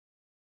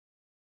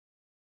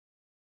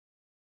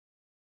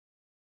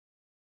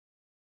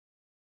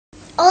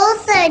all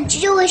the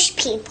Jewish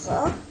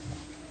people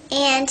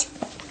and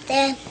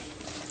the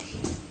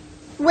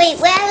wait,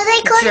 what are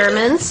they called?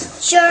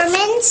 Germans.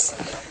 Germans.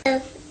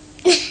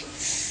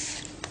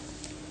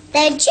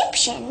 The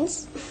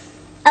Egyptians.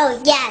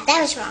 Oh yeah, that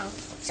was wrong.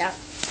 Sorry.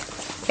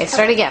 Okay,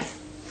 start again.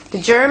 The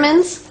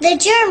Germans. The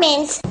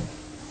Germans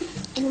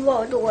in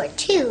World War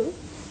II.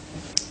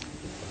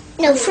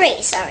 No,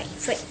 free. Sorry,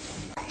 free.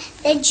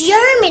 The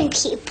German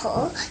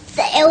people,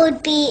 it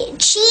would be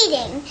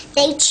cheating.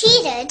 They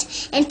cheated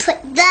and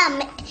put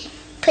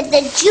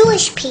the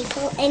Jewish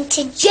people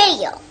into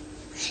jail.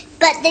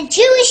 But the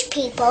Jewish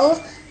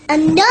people,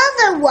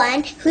 another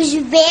one who's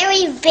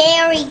very,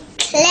 very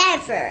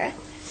clever,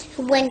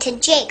 who went to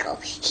jail,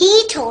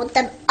 he told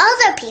the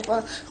other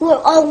people who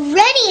were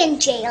already in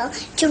jail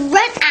to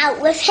run out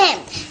with him.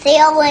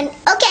 They all went,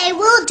 okay,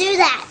 we'll do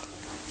that.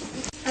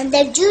 And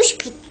the Jewish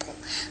people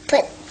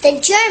put the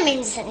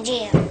Germans in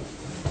jail.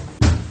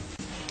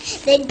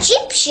 The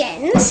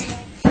Egyptians,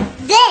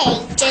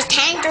 they just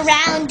hanged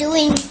around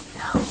doing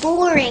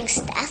boring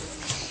stuff.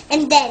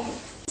 And then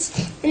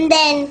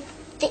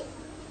the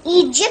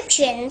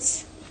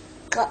Egyptians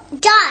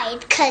died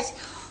because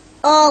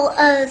all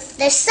of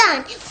the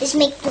sun was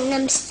making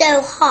them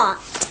so hot.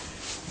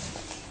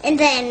 And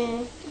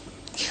then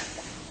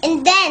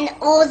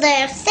all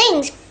their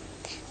things,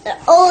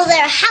 all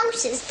their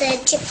houses, the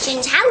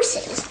Egyptians'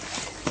 houses,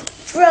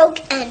 broke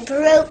and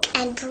broke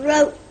and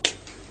broke.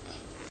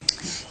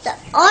 The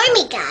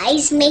army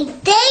guys made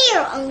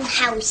their own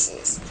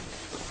houses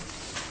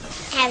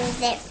out of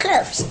their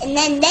clothes, and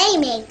then they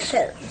made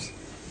clothes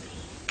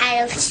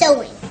out of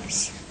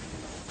sewings.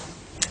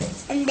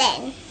 And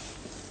then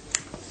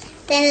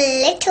the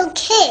little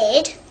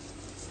kid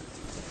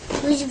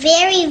who's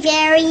very,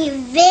 very,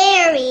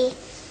 very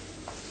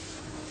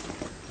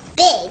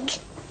big,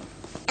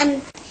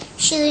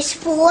 she was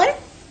 4,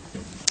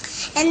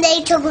 and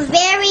they took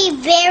very,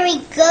 very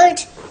good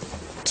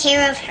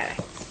care of her.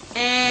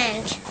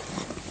 And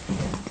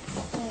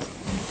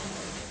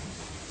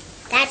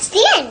that's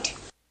the end.